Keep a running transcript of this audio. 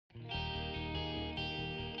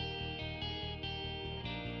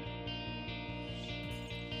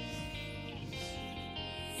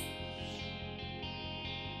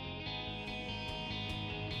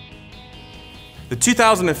The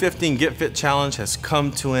 2015 Get Fit Challenge has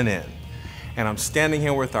come to an end, and I'm standing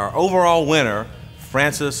here with our overall winner,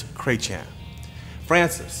 Frances Crachan.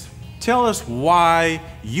 Frances, tell us why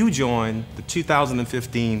you joined the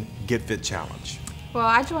 2015 Get Fit Challenge. Well,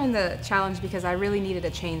 I joined the challenge because I really needed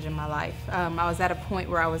a change in my life. I was at a point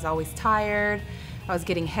where I was always tired, I was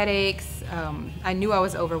getting headaches, I knew I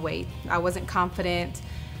was overweight, I wasn't confident,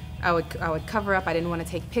 I would cover up, I didn't want to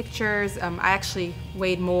take pictures. I actually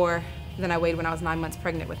weighed more than I weighed when I was 9 months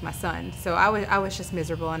pregnant with my son. So I was just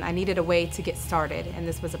miserable, and I needed a way to get started, and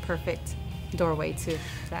this was a perfect doorway to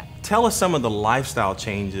that. Tell us some of the lifestyle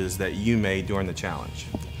changes that you made during the challenge.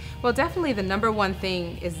 Well, definitely the number one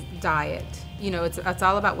thing is diet. You know, it's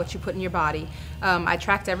all about what you put in your body. I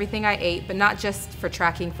tracked everything I ate, but not just for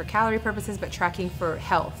tracking for calorie purposes, but tracking for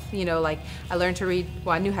health. You know, like I learned to read,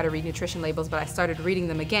 well, I knew how to read nutrition labels, but I started reading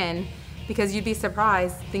them again because you'd be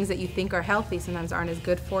surprised, things that you think are healthy sometimes aren't as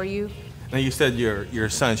good for you. Now you said your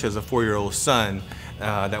son, she has a 4-year-old son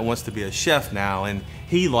that wants to be a chef now, and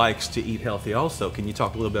he likes to eat healthy also. Can you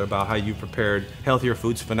talk a little bit about how you prepared healthier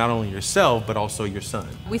foods for not only yourself, but also your son?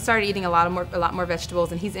 We started eating a lot more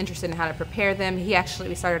vegetables, and he's interested in how to prepare them.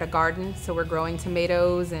 We started a garden, so we're growing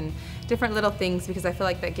tomatoes and different little things because I feel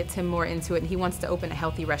like that gets him more into it, and he wants to open a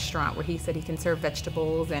healthy restaurant where he said he can serve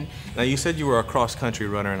vegetables. And now you said you were a cross-country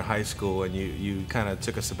runner in high school, and you kind of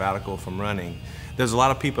took a sabbatical from running. There's a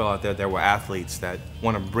lot of people out there that were athletes that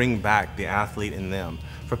want to bring back the athlete in them.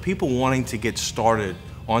 For people wanting to get started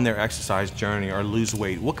on their exercise journey or lose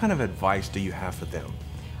weight, what kind of advice do you have for them?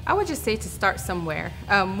 I would just say to start somewhere.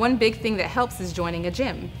 One big thing that helps is joining a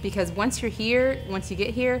gym, because once you get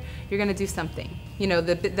here, you're going to do something. You know,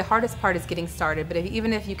 the hardest part is getting started, but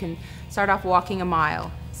even if you can start off walking a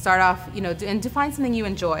mile, start off, you know, and find something you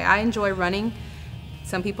enjoy. I enjoy running.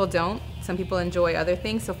 Some people don't. Some people enjoy other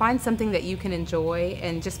things. So find something that you can enjoy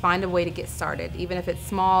and just find a way to get started, even if it's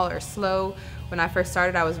small or slow. When I first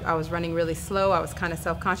started, I was running really slow. I was kind of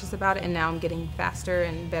self-conscious about it, and now I'm getting faster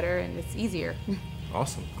and better, and it's easier.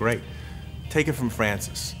 Awesome, great. Take it from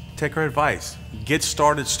Frances. Take her advice. Get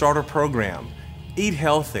started, start a program. Eat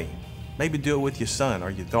healthy. Maybe do it with your son or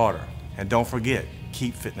your daughter. And don't forget,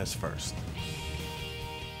 keep fitness first.